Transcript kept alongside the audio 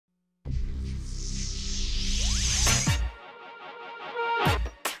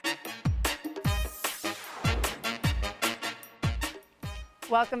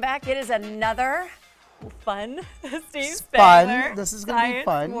Welcome back. It is another fun Steve Spangler. Fun. This is going to be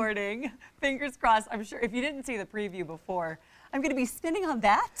fun. Morning. Fingers crossed. I'm sure if you didn't see the preview before, I'm going to be spinning on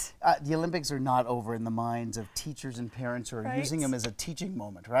that. The Olympics are not over in the minds of teachers and parents who are using them as a teaching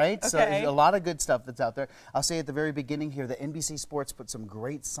moment, right? Okay. So there's a lot of good stuff that's out there. I'll say at the very beginning here, the NBC Sports put some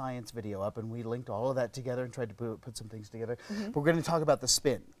great science video up, and we linked all of that together and tried to put some things together. But we're going to talk about the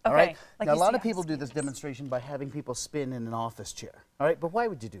spin, all right? Like now, a lot of people do this demonstration by having people spin in an office chair, all right? But why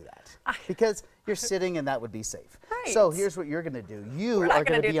would you do that? Because you're sitting and that would be safe. Right. So here's what you're going to do. You are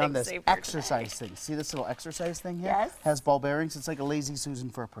going to be on this exercise thing. See this little exercise thing here? Yes. Has ball bearings. It's like a lazy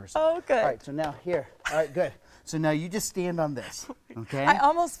Susan for a person. Oh, good. All right, so now here. All right, good. So now you just stand on this, okay? I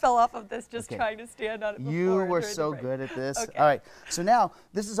almost fell off of this just trying to stand on it before. You were so good at this. Okay. All right, so now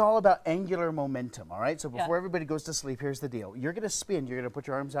this is all about angular momentum, all right? So before everybody goes to sleep, here's the deal. You're going to spin. You're going to put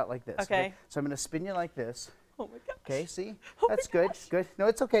your arms out like this. Okay. So I'm going to spin you like this. Oh my gosh. Okay, see? Oh That's good, good. No,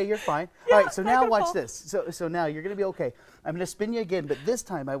 it's okay, you're fine. Yeah, all right, so now watch this. So now you're gonna be okay. I'm gonna spin you again, but this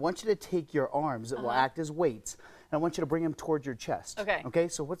time I want you to take your arms that will act as weights, and I want you to bring them towards your chest. Okay. Okay,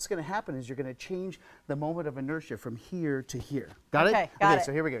 so what's gonna happen is you're gonna change the moment of inertia from here to here. Got it? Got it.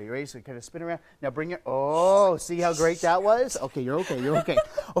 So here we go, you ready? So kind of spin around. Now bring your, oh, see how great that was? Okay, you're okay, you're okay.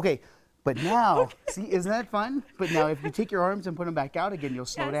 Okay. But now, see, isn't that fun? But now if you take your arms and put them back out again, you'll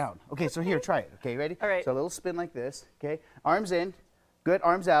slow down. Okay, so here, try it. Okay, ready? All right. So a little spin like this, okay? Arms in, good,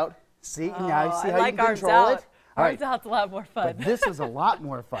 arms out. See, now see how like you can arms control out. it? All Arms out's a lot more fun. But this is a lot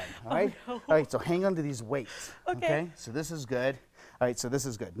more fun, all right? No. All right, so hang on to these weights, okay? So this is good. All right, so this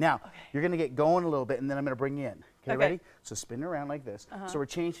is good. Now, you're gonna get going a little bit, and then I'm gonna bring you in. Okay, ready? So spin around like this. So we're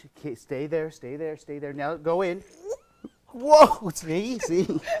changed, okay, stay there, stay there, stay there. Now go in. Whoa, see?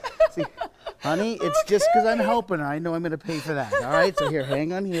 Honey, it's just because I'm helping her. I know I'm going to pay for that. All right, so here,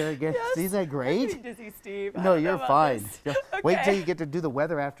 hang on here again. Yes. See, is that great? I'm dizzy, Steve. No, you're fine. Okay. Wait till you get to do the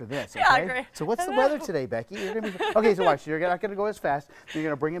weather after this, okay? Yeah, great. So what's the weather today, Becky? You're gonna be, okay, so watch. You're not going to go as fast. You're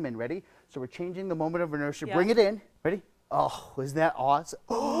going to bring them in. Ready? So we're changing the moment of inertia. Bring it in. Ready? Oh, isn't that awesome?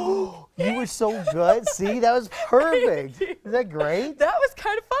 Oh, you were so good. See, that was perfect. Is that great? That was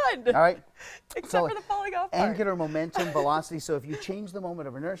kind of fun. All right. Except for the falling off part. Angular momentum, velocity. So if you change the moment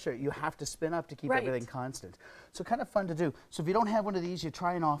of inertia, you have to spin up to keep everything constant. So kind of fun to do. So if you don't have one of these, you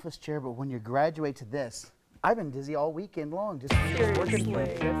try an office chair, but when you graduate to this, I've been dizzy all weekend long. Just working.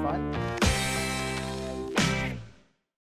 Fun.